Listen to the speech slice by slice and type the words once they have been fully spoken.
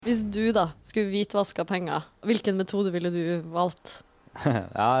Hvis du da skulle hvitvaske penger, hvilken metode ville du valgt?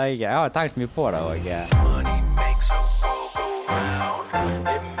 Ja, jeg har tenkt mye på det, og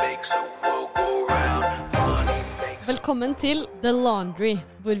Velkommen til The Laundry,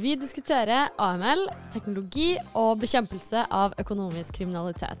 hvor vi diskuterer AML, teknologi og bekjempelse av økonomisk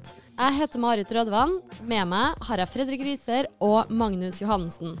kriminalitet. Jeg heter Marit Rødvann, med meg har jeg Fredrik Riser og Magnus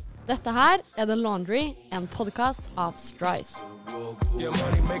Johansen. Dette her er The Laundry, en podcast av Strice.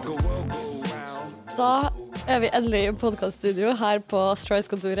 Da er vi endelig i podcaststudio her på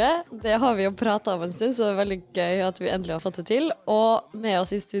Strice-kontoret. Det har vi jo pratet om en stund, så det er veldig gøy at vi endelig har fått det til. Og med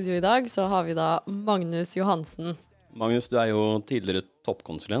oss i studio i dag så har vi da Magnus Johansen. Magnus, du er jo tidligere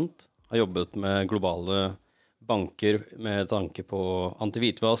toppkonsulent, har jobbet med globale banker med tanke på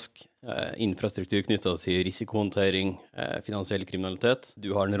anti-hvitvask, infrastruktur knyttet til risikohåndtering, finansiell kriminalitet. Du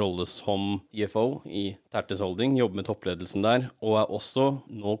har en rolle som CFO i Tertes Holding, jobber med toppledelsen der, og er også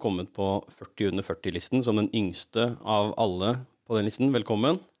nå kommet på 40 under 40-listen som den yngste av alle på den listen.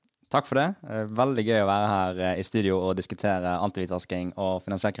 Velkommen. takk for det. Veldig gøy å være her i studio og diskutere anti-hvitvasking og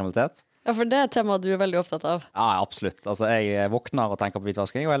finansiell kriminalitet. Ja, for det er et tema du er veldig opptatt av. Ja, absolutt. Altså, jeg våkner og tenker på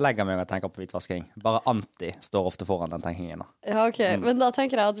hvitvasking, og jeg legger meg og tenker på hvitvasking. Bare anti står ofte foran den tenkningen. Ja, ok. Men da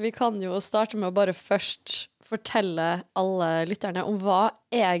tenker jeg at vi kan jo starte med å bare først fortelle alle lytterne om hva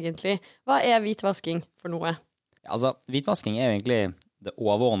er hvitvasking for noe? Ja, altså, hvitvasking er jo egentlig det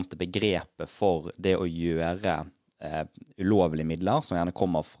overordnede begrepet for det å gjøre ulovlige midler, som gjerne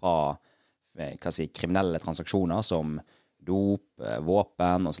kommer fra kriminelle transaksjoner som dop,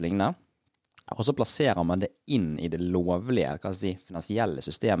 våpen og så lignende. Og så plasserer man det inn i det lovlige, finansielle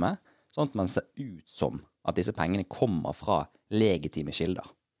systemet, sånn at man ser ut som at disse pengene kommer fra legitime kilder.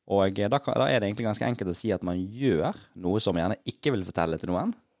 Og da er det egentlig ganske enkelt å si at man gjør noe som gjerne ikke vil fortelle til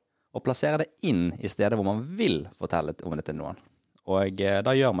noen, og plasserer det inn i stedet hvor man vil fortelle om det til noen. Og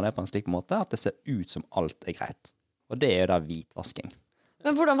da gjør man det på en slik måte at det ser ut som alt er greit. Og det er jo da hvitvasking.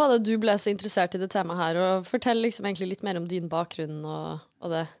 Men hvordan var det du ble så interessert i det temaet her? Og fortell liksom egentlig litt mer om din bakgrunn og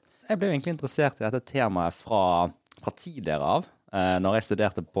det. Jeg ble egentlig interessert i dette temaet fra tidligere av, når jeg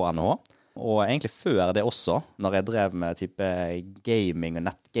studerte på NHH. Og egentlig før det også, når jeg drev med type gaming og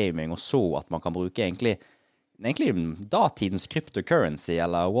nettgaming, og så at man kan bruke egentlig datidens cryptocurrency,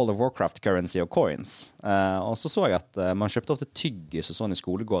 eller World of Warcraft currency og coins. Og så jeg at man kjøpte ofte tyggis og sånn i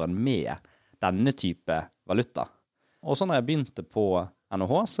skolegården med denne type valuta. Og så når jeg begynte på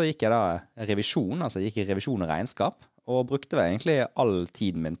NHH, så gikk jeg da revisjon, altså jeg gikk i revisjon og regnskap, og brukte vel egentlig all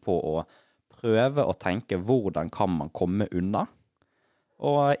tiden min på å prøve å tenke hvordan kan man komme unna.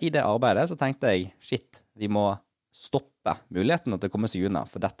 Og i det arbeidet så tenkte jeg, shit, vi må stoppe muligheten til å komme seg unna,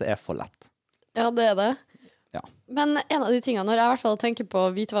 for dette er for lett. Ja, det er det. Ja. Men en av de tingene, når jeg i hvert fall tenker på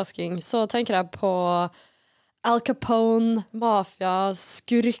hvitvasking, så tenker jeg på Al Capone, mafia,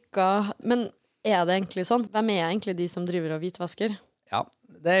 skurker, men er det egentlig sånn? Hvem er egentlig de som driver og hvitvasker? Ja,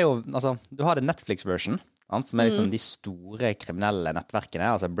 det er jo, altså, du har det Netflix-version, som er liksom de store kriminelle nettverkene,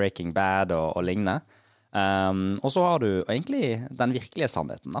 altså Breaking Bad og lignende. Og så har du egentlig den virkelige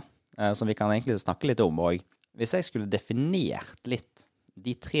sannheten da, som vi kan egentlig snakke litt om. Og hvis jeg skulle definert litt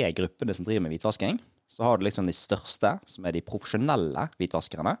de 3 gruppene som driver med hvitvasking, så har du liksom de største, som er de profesjonelle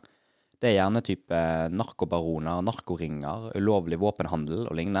hvitvaskerne. Det er gjerne type narkobaroner, narkoringer, ulovlig våpenhandel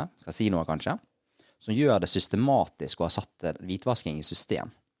og lignende, kasinoer kanskje, som gjør det systematisk og har satt hvitvasking i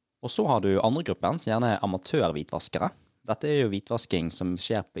system. Og så har du andre gruppen, som gjerne er amatør-hvitvaskere. Dette er jo hvitvasking som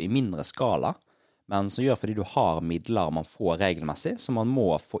skjer i mindre skala, men som gjør fordi du har midler man får regelmessig, som man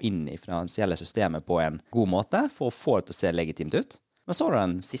må få inn i finansielle systemet på en god måte for å få det til å se legitimt ut. Men så har du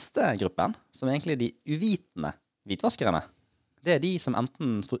den siste gruppen, som egentlig er de uvitende hvitvaskerne. Det er de som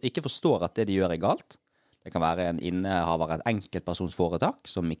enten ikke forstår at det de gjør er galt. Det kan være en innehaver et enkeltpersonsforetak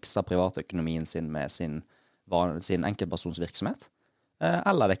som mikser privatøkonomien sin med sin enkeltpersonsvirksomhet.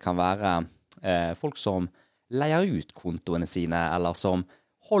 Eller det kan være folk som leier ut kontoene sine, eller som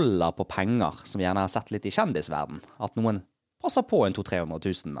holder på penger, som vi gjerne har sett litt i kjendisverden. At noen passer på en 200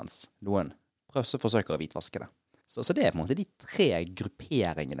 000-300 000, mens noen forsøker å hvitvaske det. Så det er på en måte de 3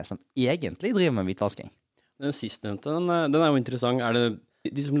 grupperingene som egentlig driver med hvitvasking. Den sistnevnte, den er jo interessant. Er det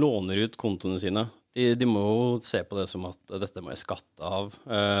de som låner ut kontoene sine? De må jo se på det som at dette må jeg skatte av,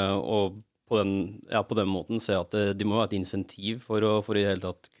 og på den måten se at de må ha et insentiv for i det hele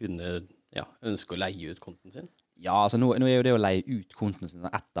tatt kunne ønske å leie ut konten sin. Ja, altså nå er jo det å leie ut konten sin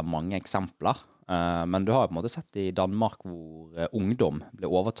et av mange eksempler, men du har på en måte sett i Danmark hvor ungdom ble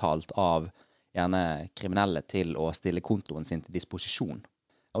overtalt av gjerne kriminelle til å stille kontoen sin til disposisjon.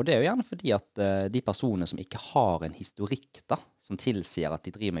 Og det er jo gjerne fordi at de personene som ikke har en historikk da, som tilsier at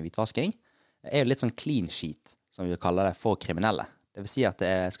de driver med hvitvasking, er jo litt sånn clean sheet, som vi kaller det, for kriminelle. Det vil si at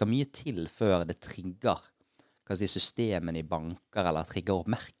det skal mye til før det trigger systemene i banker, eller trigger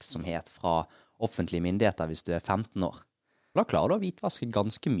oppmerksomhet fra offentlige myndigheter hvis du er 15 år. Da klarer du å hvitvaske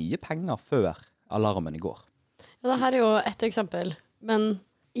ganske mye penger før alarmen går. Ja, det her er jo et eksempel, men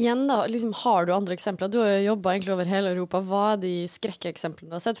igjen da, liksom, har du andre eksempler? Du har jo jobbet egentlig over hele Europa. Hva er de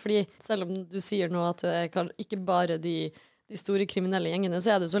skrekkeksemplene du har sett? Fordi selv om du sier nå at det kan ikke bare de store kriminelle gjengene,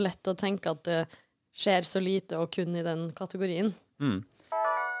 så er det så lett å tenke at det skjer så lite og kun i den kategorien.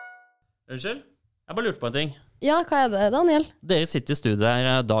 Unnskyld? Jeg bare lurte på en ting. Ja, hva er det, Daniel? Dere sitter i studio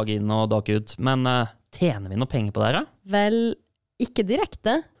her dag inn og dag ut, men tjener vi noe penger på dere? Vel, ikke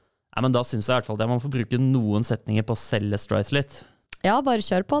direkte. Nei, men da synes jeg i hvert fall at jeg må få bruke noen setninger på å selge Strice litt. Ja, bare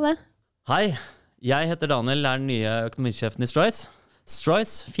kjør på det. Hei, jeg heter Daniel, er den nye økonomisjefen i Strice.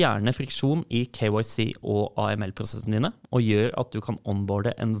 Strice fjerner friksjon i KYC og AML-prosessene dine, og gjør at du kan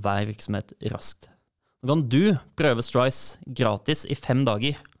onboarde enhver virksomhet raskt. Nå kan du prøve Strice gratis i 5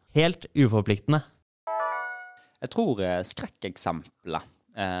 dager, helt uforpliktende. Jeg tror skrekkeksempelet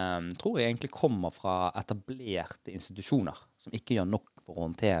tror jeg egentlig kommer fra etablerte institusjoner som ikke gjør nok for å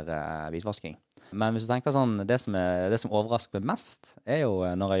håndtere hvitvasking. Men hvis du tenker sånn, det som overrasker meg mest, er jo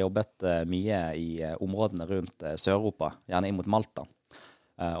når jeg jobbet mye i områdene rundt Sør-Europa, gjerne inn mot Malta,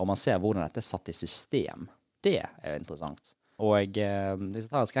 og man ser hvordan dette er satt i system. Det er interessant. Og hvis jeg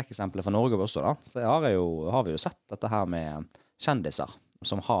tar et skrekkeksempel fra Norge også da, så har vi jo sett dette her med kjendiser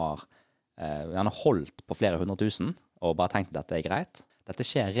som har gjerne holdt på flere 100 000 og bare tenkt at dette er greit. Dette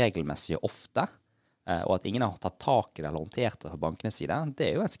skjer regelmessig ofte, og at ingen har tatt tak i det eller håndtert det på bankenes side, det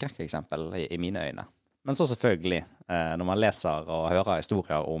er jo et skrekkeksempel i mine øyne. Men så selvfølgelig, når man leser og hører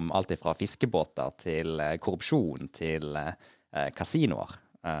historier om alt fra fiskebåter til korrupsjon til kasinoer,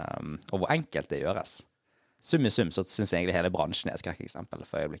 og hvor enkelt det gjøres. Sum i sum så synes jeg egentlig hele bransjen er et skrekkeksempel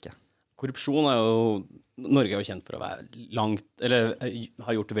for øyeblikket. Korrupsjon Norge er jo kjent for å være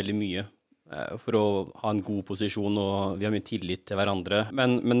har gjort veldig mye for å ha en god posisjon, og vi har mye tillit til hverandre.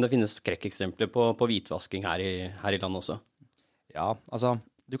 Men det finnes skrekkeksempler på hvitvasking her i landet også. Ja, altså,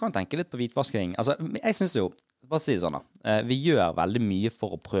 du kan tenke litt på hvitvasking. Altså, jeg synes jo, bare si det sånn da, vi gjør veldig mye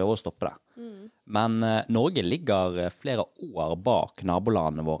for å prøve å stoppe det. Men Norge ligger flere år bak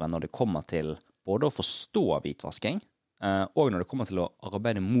nabolandene våre når det kommer til både å forstå hvitvasking, og når det kommer til å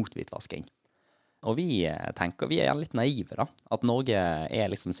arbeide mot hvitvasking. Og vi er litt naive da, at Norge er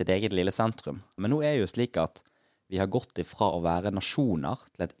liksom sitt eget lille sentrum. Men nå er det jo slik at vi har gått ifra å være nasjoner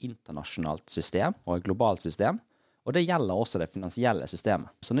til et internasjonalt system og et globalt system, og det gjelder også det finansielle systemet.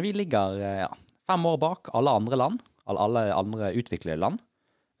 Så når vi ligger 5 år bak alle andre land, alle andre utviklede land,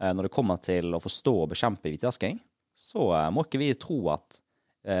 når det kommer til å forstå og bekjempe hvitvasking, så må ikke vi tro at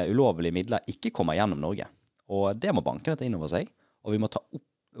ulovlige midler ikke kommer gjennom Norge. Og det må bankene ta inn over seg, og vi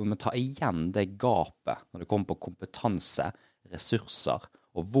må ta igjen det gapet når det kommer på kompetanse, ressurser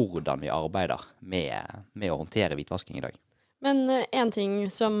og hvordan vi arbeider med å håndtere hvitvasking i dag. Men en ting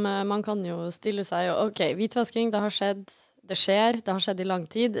som man kan jo stille seg, ok, hvitvasking, det har skjedd, det har skjedd i lang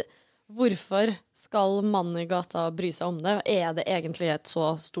tid. Hvorfor skal mannen i gata bry seg om det? Er det egentlig et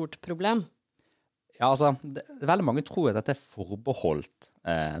så stort problem? Ja, altså, veldig mange tror at dette er forbeholdt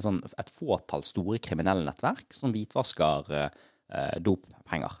et fåtall store kriminelle nettverk som hvitvasker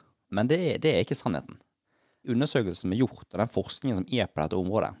doppenger. Men det er ikke sannheten. Undersøkelsen som er gjort, og den forskningen som er på dette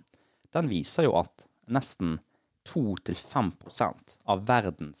området, den viser jo at nesten 2-5% av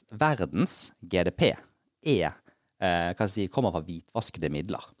verdens GDP kommer fra hvitvaskede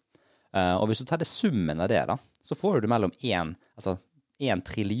midler. Og hvis du tar det summen av det da, så får du mellom 1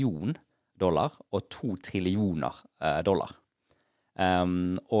 trillion dollar og 2 trillioner dollar.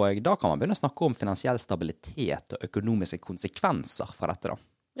 Og da kan man begynne å snakke om finansiell stabilitet og økonomiske konsekvenser for dette da.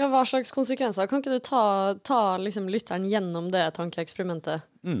 Ja, hva slags konsekvenser? Kan ikke du ta liksom lytteren gjennom det tankeeksperimentet?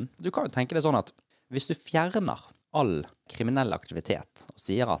 Du kan jo tenke det sånn at hvis du fjerner all kriminell aktivitet og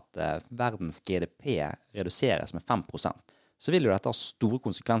sier at verdens GDP reduseres med 5%, så vil jo dette ha store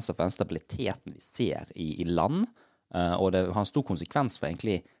konsekvenser for den stabiliteten vi ser i land, og det har en stor konsekvens for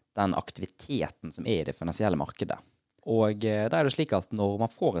egentlig den aktiviteten som er i det finansielle markedet. Og da er det slik at når man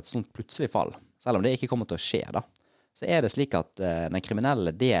får et sånt plutselig fall, selv om det ikke kommer til å skje da, så er det slik at den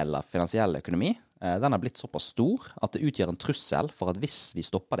kriminelle delen av finansiell økonomi, den har blitt såpass stor at det utgjør en trussel for at hvis vi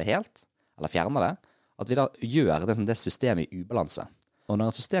stopper det helt, eller fjerner det, at vi da gjør det systemet i ubalanse. Og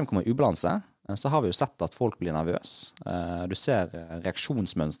når et system kommer i ubalanse, så har vi jo sett at folk blir nervøs. Du ser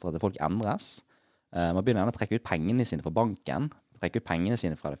reaksjonsmønstre til folk endres. Man begynner å trekke ut pengene sine fra banken, trekke ut pengene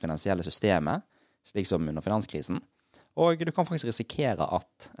sine fra det finansielle systemet, slik som under finanskrisen. Og du kan faktisk risikere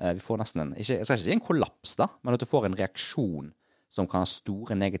at vi får nesten jeg skal ikke si en kollaps da, men at du får en reaksjon som kan ha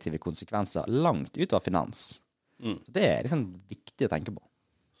store negative konsekvenser langt ut av finans. Så det liksom viktig å tenke på.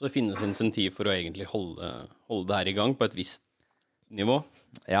 Så det finnes insentiv for å egentlig holde det her i gang på et visst nivå?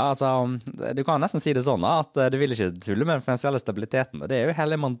 Ja, altså, du kan nesten si det sånn at du vil ikke tulle med den finansielle stabiliteten, og det er jo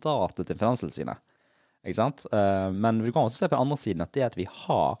hele mandatet til Finanstilsynet. Ikke sant? Men vi kan også se på den andre siden at det at vi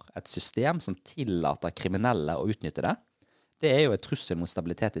har et system som tillater kriminelle å utnytte det, det er jo et trussel mot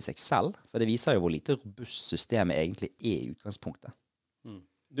stabilitet i seg selv, for det viser jo hvor lite robust systemet egentlig er i utgangspunktet.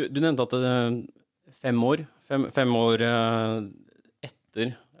 Du nevnte at 5 år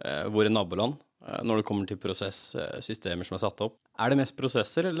etter våre naboland, når det kommer til prosesssystemer som er satt opp. Er det mest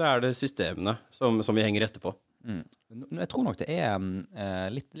prosesser, eller er det systemene som vi henger etter på? Jeg tror nok det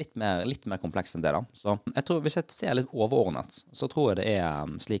er litt mer komplekst enn det da. Så jeg tror, hvis jeg ser litt overordnet, så tror jeg det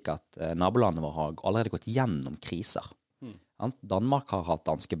er slik at nabolandene våre har allerede gått gjennom kriser. Danmark har hatt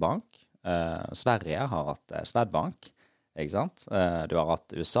Danske Bank, Sverige har hatt Swedbank, ikke sant? Du har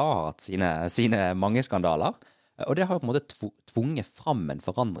hatt USA har hatt sine mange skandaler, og det har jo på en måte tvunget fram en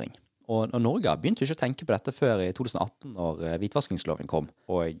forandring. Og Norge begynte jo ikke å tenke på dette før i 2018 når hvitvaskingsloven kom,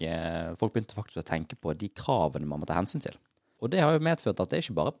 og folk begynte faktisk å tenke på de kravene man må ta hensyn til. Og det har jo medført at det er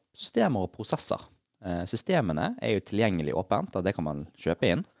ikke bare systemer og prosesser. Systemene er jo tilgjengelig åpent, at det kan man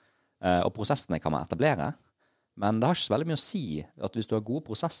kjøpe inn, og prosessene kan man etablere. Men det har ikke så veldig mye å si at hvis du har gode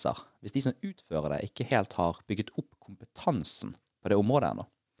prosesser, hvis de som utfører det ikke helt har bygget opp kompetansen på det området ennå.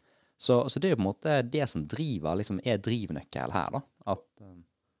 Så det er jo på en måte det som driver, liksom er drivnøkkel her da.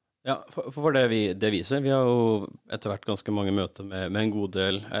 Ja, for det viser. Vi har jo etter hvert ganske mange møter med en god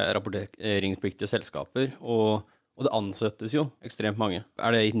del rapporteringspliktige selskaper, og det ansettes jo ekstremt mange.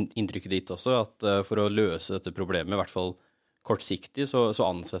 Er det inntrykket ditt også, at for å løse dette problemet, i hvert fall kortsiktig, så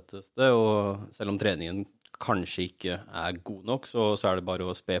ansettes det, og selv om treningen kanskje ikke er god nok, så er det bare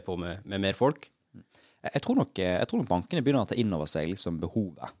å spe på med mer folk? Jeg tror nok bankene begynner å ta inn over seg liksom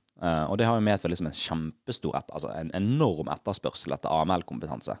behovet. Og det har jo medført liksom en kjempestor, altså en enorm etterspørsel etter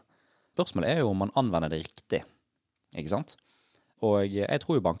AML-kompetanse. Spørsmålet er jo om man anvender det riktig, ikke sant? Og jeg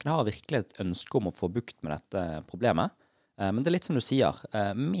tror jo bankene har virkelig et ønske om å få bukt med dette problemet. Men det er litt som du sier,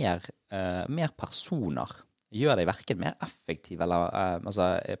 mer personer gjør det hverken mer effektiv, eller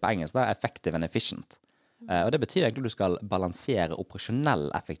altså på engelsk da, effective and efficient. Og det betyr egentlig at du skal balansere operasjonell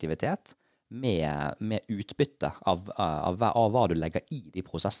effektivitet med utbytte av hva du legger i de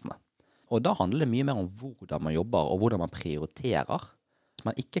prosessene. Og da handler det mye mer om hvordan man jobber og hvordan man prioriterer. Hvis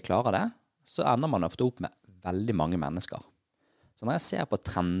man ikke klarer det, så ender man ofte opp med veldig mange mennesker. Så når jeg ser på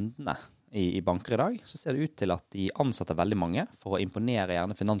trendene i banker i dag, så ser det ut til at de ansetter veldig mange for å imponere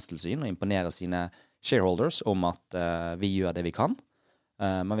gjerne Finanstilsyn og imponere sine shareholders om at vi gjør det vi kan.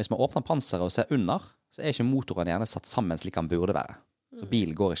 Men hvis man åpner panseret og ser under, så er ikke motoren gjerne satt sammen slik han burde være. Så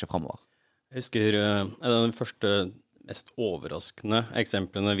bilen går ikke fremover. Jeg husker den første mest overraskende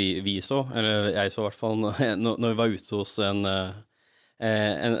eksemplene vi så, eller jeg så i hvert fall når vi var ute hos en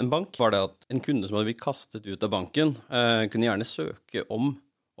bank, var det at en kunde som hadde blitt kastet ut av banken, kunne gjerne søke om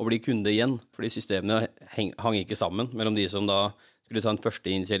å bli kunde igjen, fordi systemene hang ikke sammen mellom de som da skulle ta den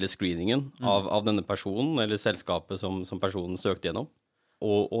første initielle screeningen av denne personen, eller selskapet som personen søkte gjennom,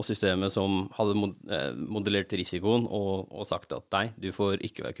 og systemet som hadde modellert risikoen og sagt at nei, du får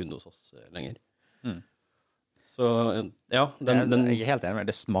ikke være kunde hos oss lenger. Så ja, jeg er helt enig med.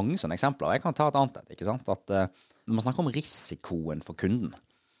 Det er mange sånne eksempler. Jeg kan ta et annet, ikke sant? At når man snakker om risikoen for kunden,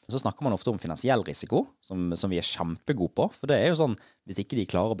 så snakker man ofte om finansiell risiko, som vi er kjempegode på. For det er jo sånn, hvis ikke de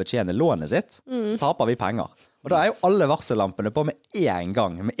klarer å betjene lånet sitt, så taper vi penger. Og da er jo alle varsellampene på med en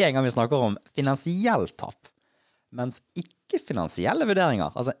gang vi snakker om finansiell tap. Mens ikke-finansielle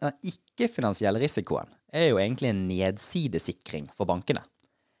vurderinger, altså den ikke-finansielle risikoen, er jo egentlig en nedsidesikring for bankene.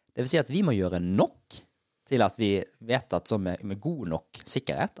 Det vil si at vi må gjøre nok til at vi vet at så med god nok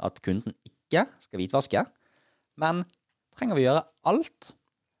sikkerhet at kunden ikke skal hvitvaske, men trenger vi gjøre alt?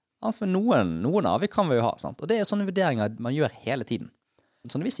 For noen avvik kan vi jo ha, sant? Og det er sånne vurderinger man gjør hele tiden.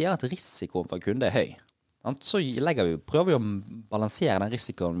 Så når vi sier at risikoen for kunde er høy, sant? Så prøver vi å balansere den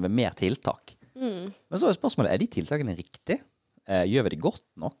risikoen med mer tiltak. Men så er spørsmålet, er de tiltakene riktig? Gjør vi det godt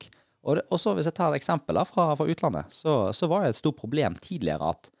nok? Og så hvis jeg tar et eksempel da, fra utlandet, så var det et stort problem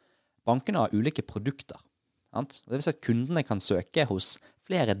tidligere at bankene har ulike produkter. Sant? Det vil si at kundene kan søke hos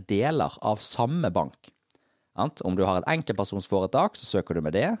flere deler av samme bank. Sant? Om du har et enkeltpersonsforetak, så søker du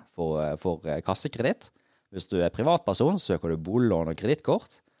med det for kassekreditt. Hvis du er privatperson, så søker du boliglån og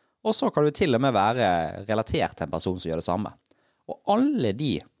kredittkort. Og så kan du til og med være relatert til en person som gjør det samme. Og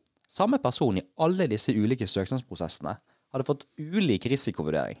samme person i alle disse ulike søknadsprosessene hadde fått ulik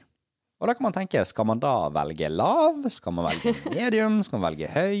risikovurdering. Og da kan man tenke, skal man da velge lav? Skal man velge medium? Skal man velge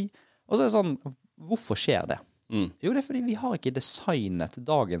høy? Og så er det sånn, hvorfor skjer det? Jo, det er fordi vi har ikke designet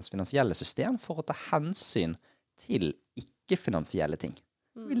dagens finansielle system for å ta hensyn til ikke-finansielle ting.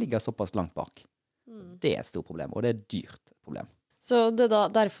 Vi ligger såpass langt bak. Det er et stort problem, og det er et dyrt problem. Så det er da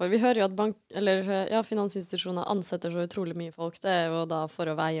derfor vi hører jo at finansinstitusjoner ansetter så utrolig mye folk. Det er jo da for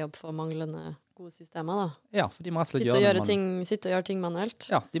å veie opp for manglende gode systemer, da. Ja, for de må rett og slett Sitte og gjøre ting manuelt.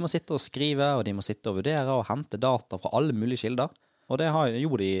 Ja, de må sitte og skrive, og de må sitte og vurdere og hente data fra alle mulige kilder. Og det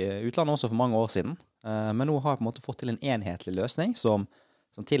gjorde de i utlandet også for mange år siden. Men nå har jeg på en måte fått til en enhetlig løsning som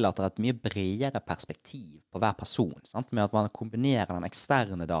tillater et mye bredere perspektiv på hver person, sant? Med at man kombinerer den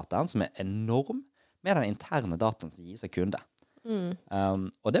eksterne dataen, som er enorm, med den interne dataen som gis av kunde.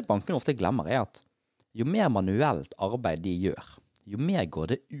 Og det bankene ofte glemmer er at jo mer manuelt arbeid de gjør, jo mer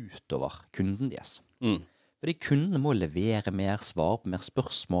går det utover kunden deres. Fordi kundene må levere mer, svare på mer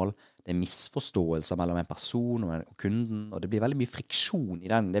spørsmål, det er misforståelser mellom en person og kunden, og det blir veldig mye friksjon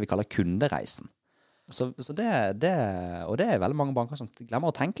i det vi kaller kundereisen. Så det er veldig mange banker som glemmer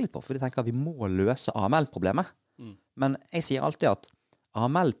å tenke litt på, for de tenker at vi må løse AML-problemet. Men jeg sier alltid at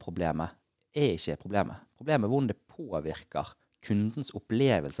AML-problemet er ikke problemet. Problemet er hvordan det påvirker kundens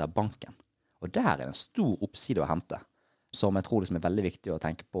opplevelse av banken. Og der er det en stor oppside å hente, som jeg tror liksom er veldig viktig å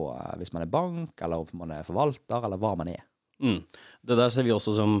tenke på hvis man er bank, eller om man er forvalter, eller hva man er. Det der ser vi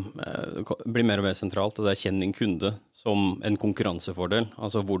også som blir mer og mer sentralt, det der kjenn din kunde som en konkurransefordel,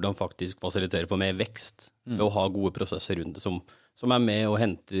 altså hvordan faktisk fasilitere for mer vekst ved å ha gode prosesser rundt det, som er med å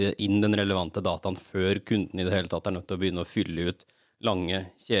hente inn den relevante dataen før kunden i det hele tatt er nødt til å begynne å fylle ut lange,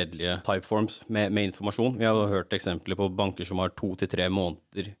 kjedelige typeforms med informasjon. Vi har hørt eksempler på banker som har 2 til 3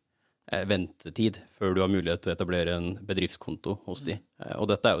 måneder ventetid før du har mulighet til å etablere en bedriftskonto hos de. Og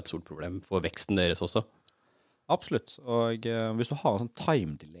dette er jo et stort problem for veksten deres også. Absolutt. Og hvis du har en sånn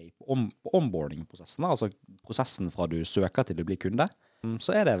time delay på onboarding-prosessen, altså prosessen fra du søker til du blir kunde,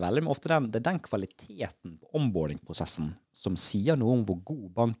 så er det veldig ofte den kvaliteten på onboarding-prosessen som sier noe om hvor god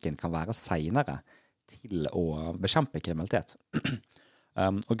banken kan være senere til å bekjempe kriminalitet.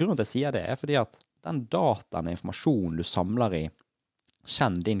 Og grunnen til at jeg sier det er fordi at den dataen og informasjonen du samler i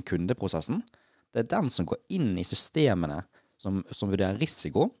kjenn din kundeprosessen, det er den som går inn i systemene som vurderer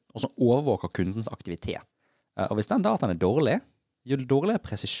risiko, og som overvåker kundens aktivitet. Og hvis den dataen er dårlig, jo dårligere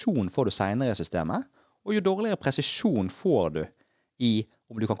presisjon får du senere i systemet, og jo dårligere presisjon får du i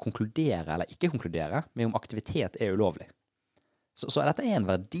om du kan konkludere eller ikke konkludere med om aktivitet er ulovlig. Så dette er en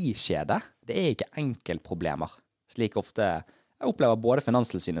verdikjede, det er ikke enkeltproblemer, slik ofte jeg opplever både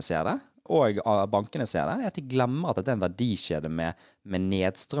Finanstilsynet ser det, og bankene ser det, er at de glemmer at det er en verdikjede med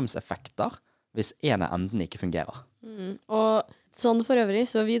nedstrømseffekter hvis en av endene ikke fungerer. Og sånn for øvrig,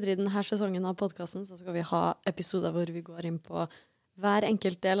 så videre i denne sesongen av podcasten så skal vi ha episoder hvor vi går inn på hver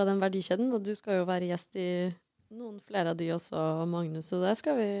enkelt del av den verdikjeden, og du skal jo være gjest i noen flere av de også, Magnus, og det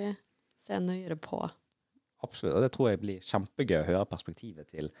skal vi se nøyere på. Absolutt, og det tror jeg blir kjempegøy å høre perspektivet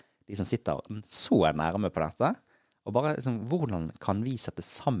til de som sitter så nærme på dette, og bare liksom, hvordan kan vi sette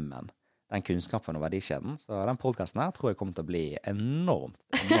sammen den kunnskapen og verdikjeden. Så den podcasten her tror jeg kommer til å bli enormt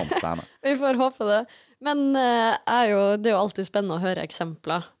spennende. Vi får håpe det. Men det er jo alltid spennende å høre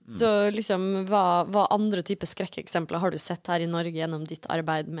eksempler. Så liksom, hva andre typer skrekkeksempler har du sett her i Norge gjennom ditt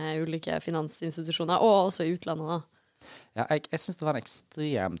arbeid med ulike finansinstitusjoner, og også i utlandet da? Ja, jeg synes det var en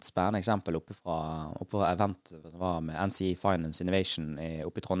ekstremt spennende eksempel oppe fra event som var med anti-hvitvasking Innovation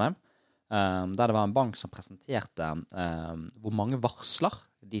oppe i Trondheim, der det var en bank som presenterte hvor mange varsler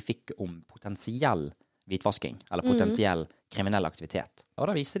de fikk om potensiell hvitvasking, eller potensiell kriminell aktivitet. Og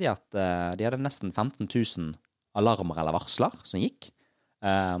da viste de at de hadde nesten 15 000 alarmer eller varsler som gikk,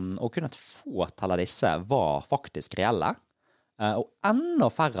 og kun et fåtall av disse var faktisk reelle, og enda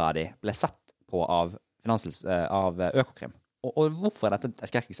færre av de ble sett på av Økokrim. Og hvorfor er dette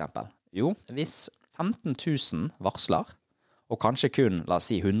et skrekkeksempel? Jo, hvis 15 000 varsler, og kanskje kun, la oss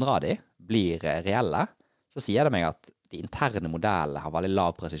si, 100 av de blir reelle, så sier det meg at de interne modellene har veldig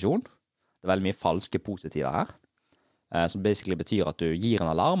lav presisjon. Det er veldig mye falske positiver her, som basically betyr at du gir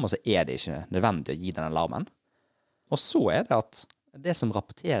en alarm, og så er det ikke nødvendig å gi den alarmen. Og så er det at det som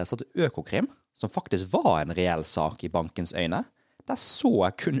rapporteres til Økokrim, som faktisk var en reell sak i bankens øyne, der så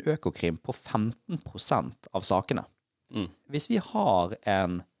kun Økokrim på 15% av sakene. Hvis vi har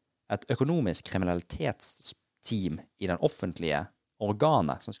et økonomisk kriminalitetsteam i den offentlige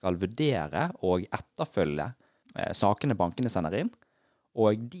organet som skal vurdere og etterfølge sakene bankene sender inn,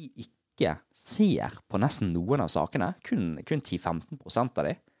 og de ikke ser på nesten noen av sakene, kun 10-15% av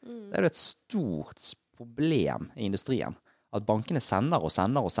de, det er jo et stort problem i industrien, at bankene sender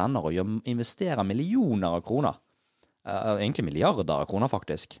og investerer millioner av kroner, egentlig milliarder av kroner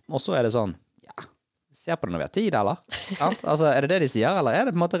faktisk, og så er det sånn, ja, se på det når vi har tid, eller? Altså, er det de sier, eller er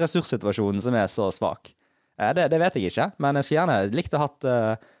det på en måte ressurssituasjonen som er så svak? Det vet jeg ikke, men jeg skulle gjerne likt å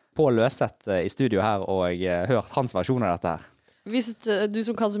Pål Løseth i studio her og hørt hans versjon av dette her. Hvis du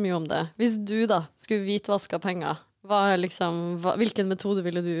som kan så mye om det, hvis du da skulle hvitvaske penger, hvilken metode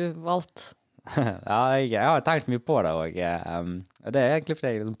ville du valgt? Ja, jeg har tenkt mye på det, og det er egentlig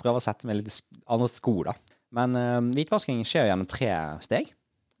fordi jeg liksom prøver å sette meg litt i andre sko da. Men hvitvasking skjer gjennom 3 steg.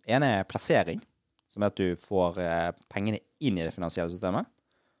 En er plassering, som er at du får pengene inn i det finansielle systemet.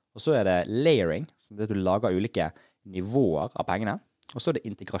 Og så er det layering, som er at du lager ulike nivåer av pengene. Og så er det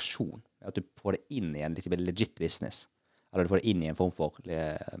integrasjon, at du får det inn i en litt legit business. Eller du får det inn i en form for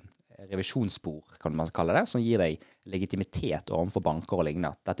revisjonsspor, kan man kalle det, som gir deg legitimitet overfor banker og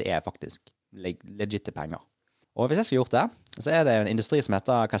lignende. Dette er faktisk legitte penger. Og hvis jeg skulle gjort det, så er det en industri som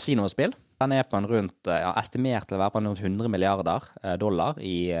heter kasinospill. Den er på en rundt, estimert til å være på en rundt $100 milliarder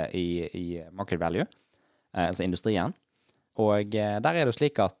i market value, altså industrien. Og der er det jo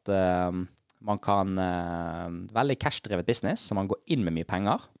slik at man kan veldig cash-drevet business, så man går inn med mye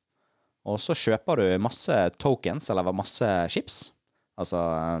penger, og så kjøper du masse tokens, eller masse chips, altså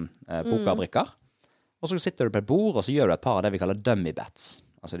pokerbrikker, og så sitter du på et bord, og så gjør du et par av det vi kaller dummy bets.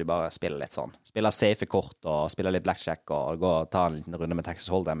 Altså de bare spiller litt sånn. Spiller safe kort og spiller litt blackjack og går og tar en liten runde med Texas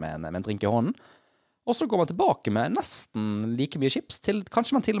Hold'em med en drink i hånden. Og så går man tilbake med nesten like mye chips til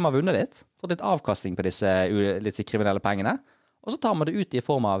kanskje man til og med har vunnet litt. Fått litt avkasting på disse litt kriminelle pengene. Og så tar man det ut i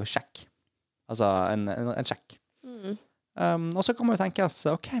form av sjekk. Altså en sjekk. Og så kan man jo tenke at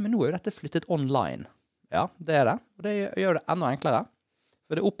ok, men nå er jo dette flyttet online. Ja, det er det. Og det gjør det enda enklere.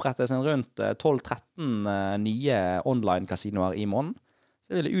 For det opprettes en rundt 12-13 nye online kasinoer i måneden.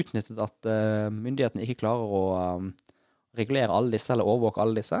 Så det ville utnyttet at myndighetene ikke klarer å regulere alle disse eller overvåke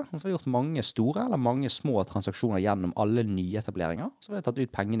alle disse. Og så har vi gjort mange store eller mange små transaksjoner gjennom alle nye etableringer. Så har vi tatt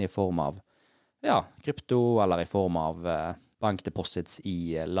ut pengene i form av krypto eller i form av bankdeposits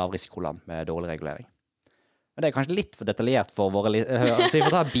i lavrisikoland med dårlig regulering. Men det er kanskje litt for detaljert for våre så vi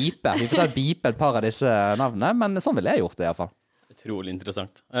får ta et par av disse navnene, men sånn ville jeg gjort det i hvert fall. Utrolig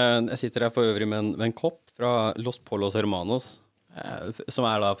interessant. Jeg sitter her for øvrig med en kopp fra Los Polos Hermanos, som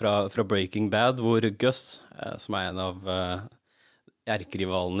er da fra Breaking Bad, hvor Gus, som er en av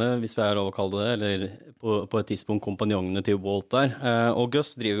erkerivalene, hvis vi er lov å kalle det, eller på et tidspunkt kompanjongene til Walt der. Og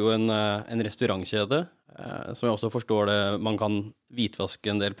Gus driver jo en restaurantkjede, som jeg også forstår det, man kan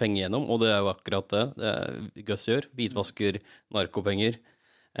hvitvaske en del penger gjennom, og det er jo akkurat det Gus gjør, hvitvasker narkopenger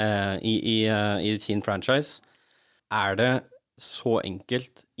i sin franchise. Er det så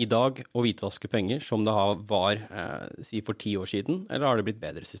enkelt i dag å hvitvaske penger som det var for 10 år siden, eller har det blitt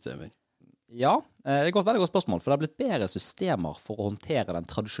bedre systemer? Ja, det er et veldig godt spørsmål, for det har blitt bedre systemer for å håndtere den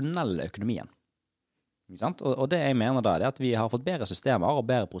tradisjonelle økonomien. Ikke sant? Og det jeg mener da, er at vi har fått bedre systemer og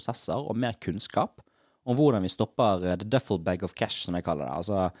bedre prosesser og mer kunnskap om hvordan vi stopper the duffel bag of cash, som jeg kaller det.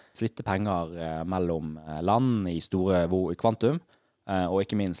 Altså flytte penger mellom land i store kvantum, og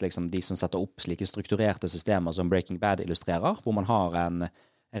ikke minst liksom de som setter opp slike strukturerte systemer som Breaking Bad illustrerer, hvor man har en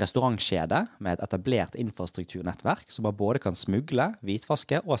restaurantkjede med et etablert infrastrukturnettverk som man både kan smugle,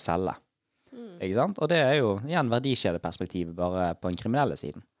 hvitvaske og selge. Ikke sant? Og det er jo igjen verdikjedeperspektiv bare på den kriminelle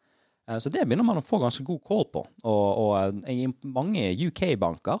siden. Så det begynner man å få ganske god kål på. Og mange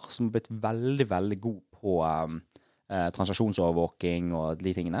UK-banker som har blitt veldig, veldig god på transaksjonsovervåking og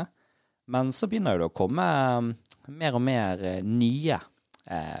de tingene. Men så begynner det å komme mer og mer nye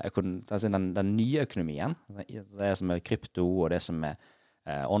den nye økonomien, det som er krypto og det som er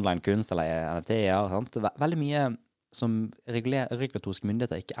online kunst eller NFT-er, sant? Veldig mye som regulatoriske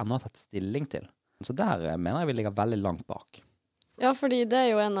myndigheter ikke ennå har tatt stilling til. Så der mener jeg vi ligger veldig langt bak. Ja, fordi det er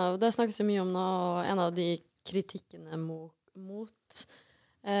jo det snakkes jo mye om nå, og en av de kritikkene mot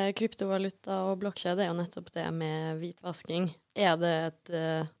kryptovaluta og blokkjede er jo nettopp det med hvitvasking. Er det et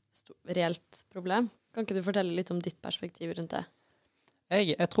reelt problem? Kan ikke du fortelle litt om ditt perspektiv rundt det?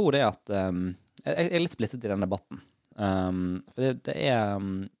 Jeg tror det at jeg er litt splittet i den debatten. For det er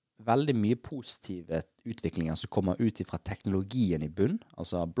veldig mye positive utviklinger som kommer ut fra teknologien i bunn.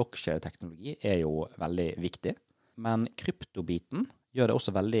 Altså blokkjedeteknologi er jo veldig viktig. Men kryptobiten gjør det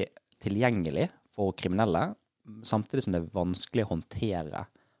også veldig tilgjengelig for kriminelle, samtidig som det er vanskelig å håndtere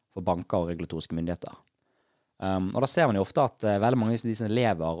for banker og regulatoriske myndigheter. Og da ser man jo ofte at veldig mange av de som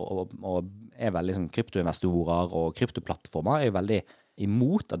lever og er veldig som kryptoinvestorer og kryptoplattformer er jo veldig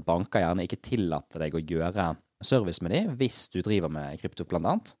imot at banker gjerne ikke tillater deg å gjøre service med dem hvis du driver med krypto blant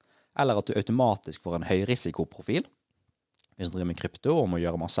annet, eller at du automatisk får en høyrisikoprofil hvis du driver med krypto og må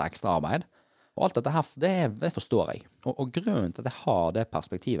gjøre masse ekstra arbeid. Og alt dette her, det forstår jeg. Og grunnen til at jeg har det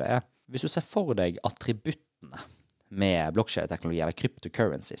perspektivet er, hvis du ser for deg attributtene med blokkjedeteknologi eller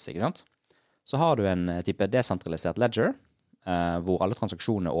cryptocurrencies, ikke sant? Så har du en type desentralisert ledger, hvor alle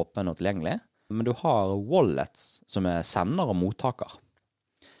transaksjonene er åpne og tilgjengelige, men du har wallets som er sender og mottaker.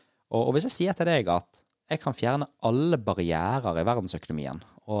 Og hvis jeg sier til deg at jeg kan fjerne alle barrierer i verdensøkonomien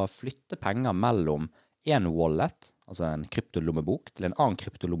og flytte penger mellom en wallet, altså en kryptolommebok, til en annen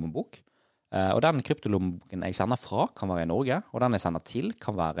kryptolommebok, og den kryptolommeboken jeg sender fra kan være i Norge, og den jeg sender til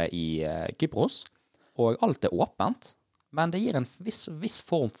kan være i Kypros, og alt åpent, men det gir en viss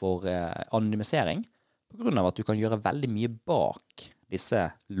form for anonymisering på grunn av at du kan gjøre veldig mye bak disse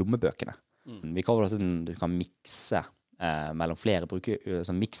lommebøkene. Vi kaller det at du kan mikse mellom flere, bruker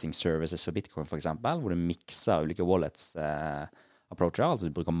som mixing services for Bitcoin for eksempel, hvor du mikser ulike wallets approacher, altså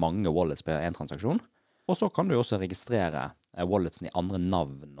du bruker mange wallets på en transaksjon, og så kan du også registrere walletsen i andre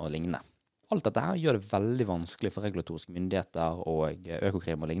navn og lignende. Alt dette her gjør det veldig vanskelig for regulatoriske myndigheter og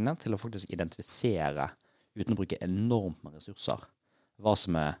økokrim og lignende til å faktisk identifisere, uten å bruke enormt med ressurser, hva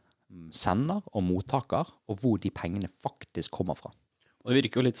som sender og mottaker, og hvor de pengene faktisk kommer fra. Og det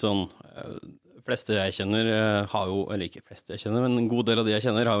virker jo litt sånn, fleste jeg kjenner har jo, eller ikke fleste jeg kjenner, men en god del av de jeg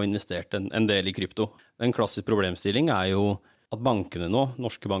kjenner har jo investert en del i krypto. En klassisk problemstilling er jo at bankene nå,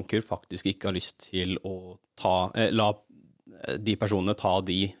 norske banker, faktisk ikke har lyst til å la de personene ta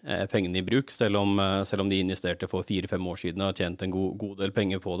de pengene i bruk, selv om de investerte for 4-5 år siden og har tjent en god del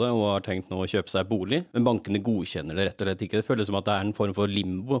penger på det og har tenkt nå å kjøpe seg bolig. Men bankene godkjenner det rett og slett ikke. Det føles som at det er en form for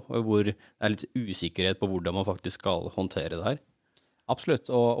limbo, hvor det er litt usikkerhet på hvordan man faktisk skal håndtere det her. Absolutt,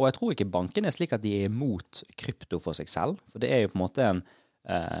 og jeg tror ikke bankene er slik at de er imot krypto for seg selv, for det er jo på en måte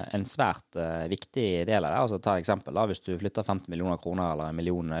en svært viktig del av det. Altså ta et eksempel da, hvis du flytter 50 millioner kroner eller 1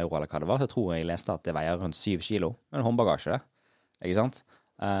 million euro eller hva det var, så tror jeg leste at det veier rundt 7 kilo, med en håndbagasje, ikke sant?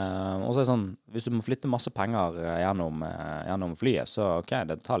 Og så er det sånn, hvis du må flytte masse penger gjennom flyet, så ok,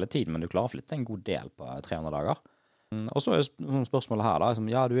 det tar litt tid, men du klarer å flytte en god del på 300 dager. Og så er spørsmålet her da,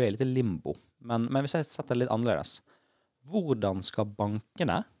 ja, du er litt i limbo, men hvis jeg setter det litt annerledes, hvordan skal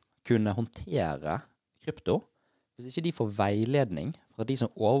bankene kunne håndtere krypto hvis ikke de får veiledning fra de som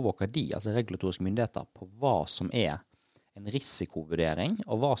overvåker de, altså regulatoriske myndigheter, på hva som er en risikovurdering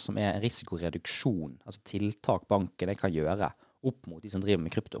og hva som er en risikoreduksjon, altså tiltak bankene kan gjøre opp mot de som driver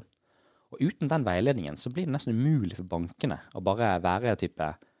med krypto. Og uten den veiledningen så blir det nesten umulig for bankene å bare være type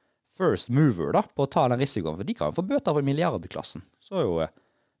first mover da, på å ta den risikoen, for de kan jo få bøter på milliardklassen. Så jo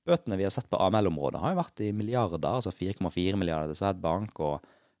bøtene vi har sett på AML-området har jo vært i milliarder, altså 4,4 milliarder til Swedbank og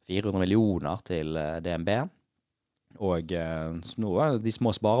 400 millioner til DNB. Og nå de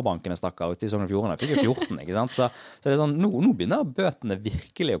små sparebankene stakker ut i Sogn og Fjordane, fikk jo 14, ikke sant? Så det er sånn, nå begynner bøtene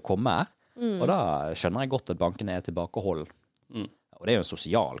virkelig å komme her, og da skjønner jeg godt at bankene er tilbakehold. Og det er jo en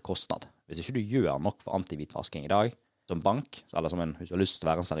sosial kostnad. Hvis ikke du gjør nok for anti-hvitvasking i dag, som bank, eller som hvis du har lyst til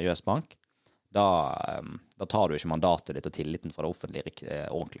å være en seriøs bank, da tar du ikke mandatet ditt og tilliten fra det offentlige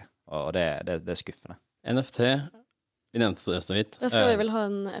ordentlig. Og det er skuffende. NFT, vi nevnte det så vidt. Det skal vi vel ha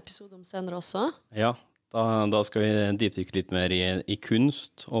en episode om senere også. Ja, da skal vi dypdykke litt mer i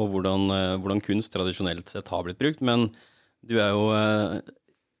kunst, og hvordan kunst tradisjonelt sett har blitt brukt. Men du er jo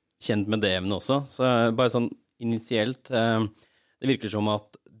kjent med det emnet også, så bare sånn initielt, det virker som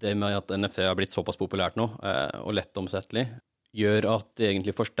at det med at NFT har blitt såpass populært nå, og lett omsettelig, gjør at det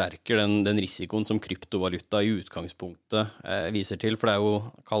egentlig forsterker den risikoen som kryptovaluta i utgangspunktet viser til. For det er jo,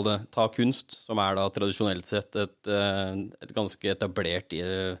 kall det, ta kunst, som er da tradisjonelt sett et ganske etablert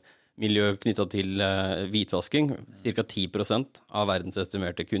miljø knyttet til hvitvasking. Cirka 10% av verdens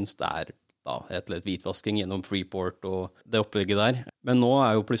estimerte kunst er da rett og slett hvitvasking gjennom Freeport og det opplegget der. Men nå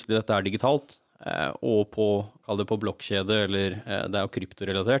er jo plutselig dette digitalt, og kall det på blokkjede, eller det er jo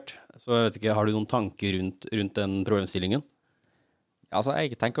kryptorelatert. Så jeg vet ikke, har du noen tanker rundt den problemstillingen? Altså,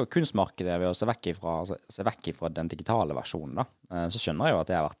 jeg tenker kunstmarkedet ved å se vekk ifra den digitale versjonen, da. Så skjønner jeg jo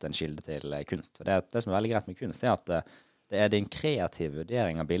at det har vært en kilde til kunst. For det som er veldig greit med kunst, er at det er din kreative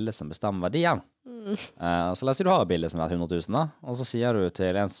vurdering av bildet som bestemmer verdien. Så la oss si du har et bilde som er 100 000, da, og så sier du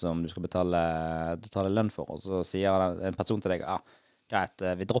til en som du skal betale lønn for, og så sier en person til deg, greit,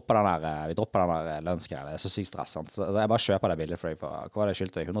 vi dropper den der lønnsgreia, det er så sykt stress, sant? Så jeg bare kjøper det bildet for deg, hva var det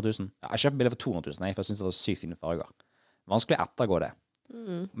skyldte deg, 100 000? Ja, jeg kjøper bildet for 200 000, for jeg synes det var sykt fine farger. Vanskelig å ettergå det.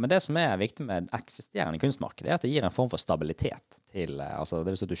 Men det som er viktig med eksisterende kunstmarked, er at det gir en form for stabilitet til, altså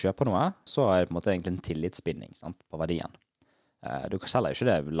det vil si at du kjøper noe, så er det på en måte egentlig en tillitsbindning, sant, på verdien. Du selger jo ikke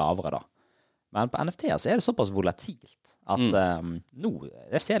det lavere da. Men på NFT så er det såpass volatilt at nå,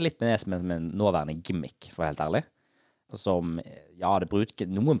 jeg ser litt med det som en nåværende gimmick, for helt ærlig. Som, ja,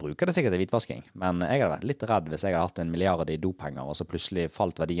 noen bruker det sikkert til hvitvasking, men jeg hadde vært litt redd hvis jeg hadde hatt 1 milliard i dopenger, og så plutselig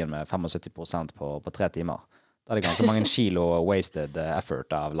falt verdien med 75% på 3 timer. Da er det ganske mange kilo wasted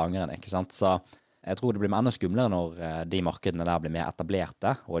effort av langeren, ikke sant? Så jeg tror det blir enda skumlere når de markedene der blir mer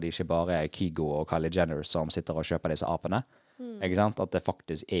etablerte, og det ikke bare er Kygo og Kylie Jenner som sitter og kjøper disse apene, ikke sant? At det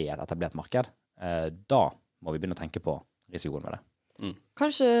faktisk er et etablert marked. Da må vi begynne å tenke på risikoen med det.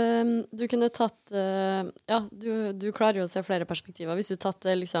 Kanskje du kunne tatt, du klarer jo å se flere perspektiver. Hvis du tatt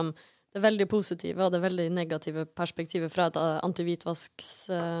liksom, det veldig positive og det veldig negative perspektivet fra et anti-hvitvasks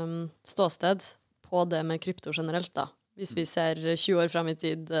ståsted på det med krypto generelt da. Hvis vi ser 20 år frem i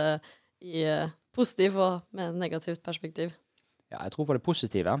tid i positiv og med negativt perspektiv. Ja, jeg tror for det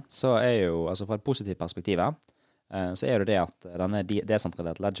positive, så jo, altså for et positivt perspektiv, så det at denne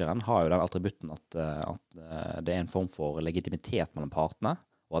desentraliserte ledgeren har jo den attributten at det en form for legitimitet mellom partene,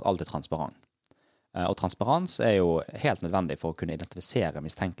 og at alt transparent. Og transparens jo helt nødvendig for å kunne identifisere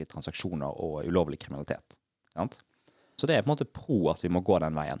mistenkelige transaksjoner og ulovlig kriminalitet. Sant? Så det på en måte pro at vi må gå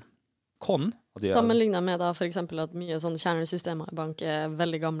den veien. Sammenlignet med da for eksempel at mye sånne kjernesystemer i bank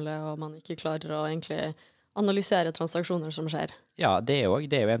veldig gamle, og man ikke klarer å egentlig analysere transaksjoner som skjer. Ja, det jo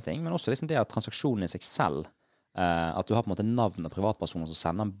en ting, men også liksom det at transaksjonen i seg selv, at du har på en måte navn og privatpersoner som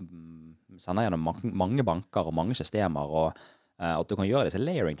sender gjennom mange banker og mange systemer, og at du kan gjøre disse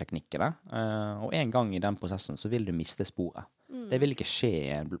layering-teknikkene, og en gang i den prosessen så vil du miste sporet. Det vil ikke skje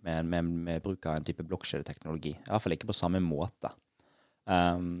med bruk av en type blockchain-teknologi, i hvert fall ikke på samme måte.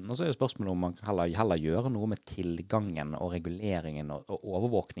 Og så jo spørsmålet om man heller gjøre noe med tilgangen og reguleringen og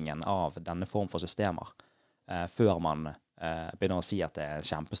overvåkningen av denne form for systemer, før man begynner å si at det en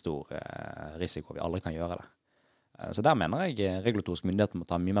kjempestor risiko, vi aldri kan gjøre det. Så der mener jeg regulatorisk myndighet må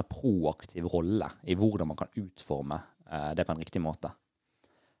ta en mye mer proaktiv rolle i hvordan man kan utforme det på en riktig måte.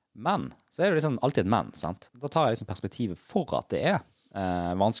 Men, så det liksom alltid et men, sant? Da tar jeg liksom perspektivet for at det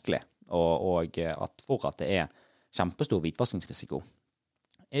vanskelig, og at for at det kjempestor hvitvaskingsrisiko,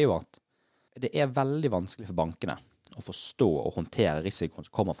 jo at det veldig vanskelig for bankene å forstå og håndtere risikoen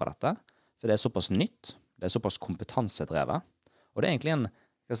som kommer fra dette, for det såpass nytt, det såpass kompetansedrevet, og det egentlig en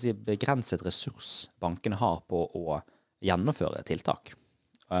begrenset ressurs bankene har på å gjennomføre tiltak.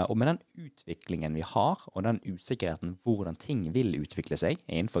 Og med den utviklingen vi har, og den usikkerheten hvordan ting vil utvikle seg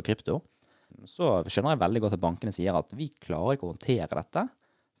innenfor krypto, så skjønner jeg veldig godt at bankene sier at vi klarer ikke å håndtere dette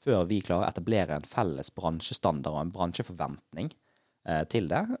før vi klarer å etablere en felles bransjestandard og en bransjeforventning til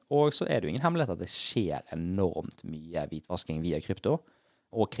det. Og så det jo ingen hemmelighet at det skjer enormt mye hvitvasking via krypto,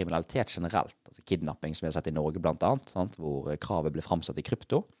 og kriminalitet generelt, altså kidnapping som vi har sett i Norge blant annet, sant, hvor kravet blir fremsatt i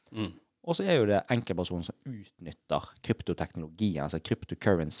krypto. Og så jo det enkeltpersoner som utnytter kryptoteknologien, altså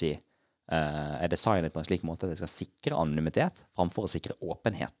cryptocurrency designet på en slik måte at det skal sikre anonymitet framfor å sikre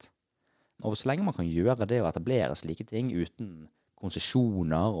åpenhet. Og så lenge man kan gjøre det å etablere slike ting uten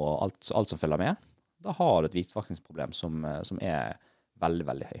konsesjoner og alt som følger med, da har du et hvitvaskingsproblem som veldig,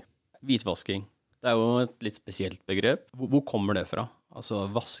 veldig høy. Hvitvasking, det jo et litt spesielt begrep. Hvor kommer det fra? Altså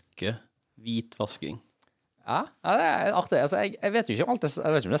hvitvasking. Ja, det artig. Altså, jeg vet jo ikke om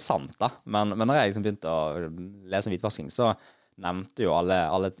jeg vet ikke om det sant da, men når jeg liksom begynte å lese om hvitvasking, så nevnte jo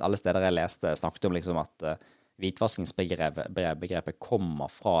alle steder jeg leste, snakket om liksom at hvitvaskingsbegrepet kommer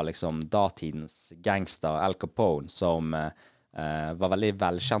fra liksom datidens gangster Al Capone, som var veldig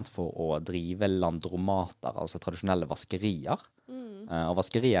velkjent for å drive landromater, altså tradisjonelle vaskerier. Og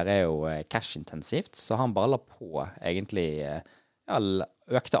vaskerier jo cash-intensivt, så han bare la på egentlig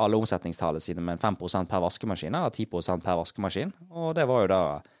økte alle omsetningstallet sine med 5% per vaskemaskin, eller 10% per vaskemaskin, og det var jo da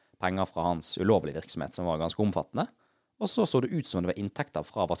penger fra hans ulovlige virksomhet som var ganske omfattende, og så det ut som det var inntekter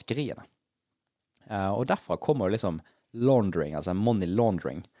fra vaskeriene. Og derfra kommer jo liksom laundering, altså money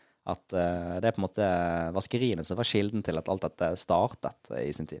laundering, at det på en måte vaskeriene som var kilden til at alt dette startet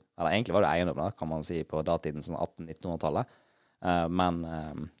i sin tid. Eller egentlig var det eiendom da, kan man si, på datiden sånn 1800-1900-tallet, men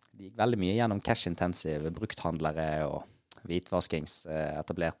det gikk veldig mye gjennom cash-intensive brukthandlere og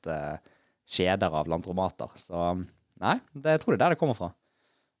hvitvaskingsetablerte kjeder av landromater. Så nei, jeg tror det der det kommer fra.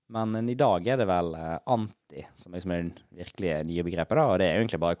 Men i dag det vel anti, som liksom det virkelig nye begrepet da, og det jo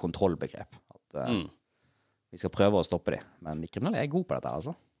egentlig bare kontrollbegrep. At vi skal prøve å stoppe de, men de kriminelle gode på dette,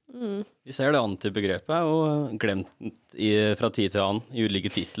 altså. Vi ser det anti-begrepet og glemt fra tid til annen i ulike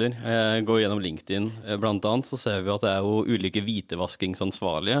titler. Gå gjennom LinkedIn blant annet, så ser vi at det jo ulike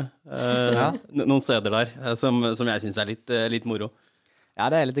hvitvaskingsansvarlige noen steder der, som jeg synes litt moro. Ja,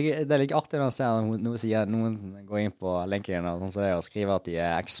 det litt artig når jeg ser noen går inn på LinkedIn og, sånn, så og skriver at de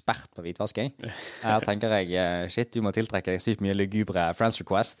ekspert på hvitvasking. Her tenker jeg, shit, du må tiltrekke deg sykt mye lugubre friends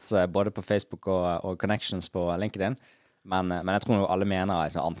requests, både på Facebook og connections på LinkedIn. Men jeg tror alle mener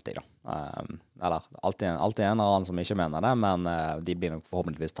anti da. Eller alltid en eller annen som ikke mener det, men de blir nok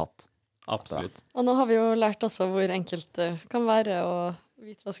forhåpentligvis tatt. Absolutt. Og nå har vi jo lært også hvor enkelt det kan være å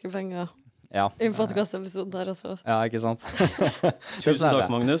hvitvaske penger. Ja. I podcastepisoden der også. Ja, ikke sant? Tusen takk,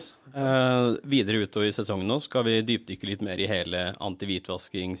 Magnus. Videre utover i sesongen nå skal vi dypdykke litt mer i hele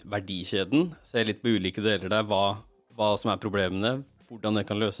anti-hvitvaskings-verdikjeden. Se litt på ulike deler der, hva som problemene, hvordan det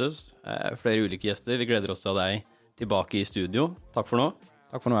kan løses. Flere ulike gjester. Vi gleder oss til deg tilbake i studio. Takk for nå.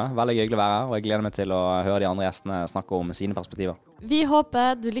 Takk for nå. Veldig hyggelig å være her, og jeg gleder meg til å høre de andre gjestene snakke om sine perspektiver. Vi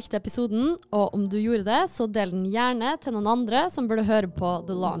håper du likte episoden, og om du gjorde det, så del den gjerne til noen andre som burde høre på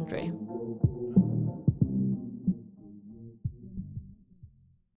The Laundry.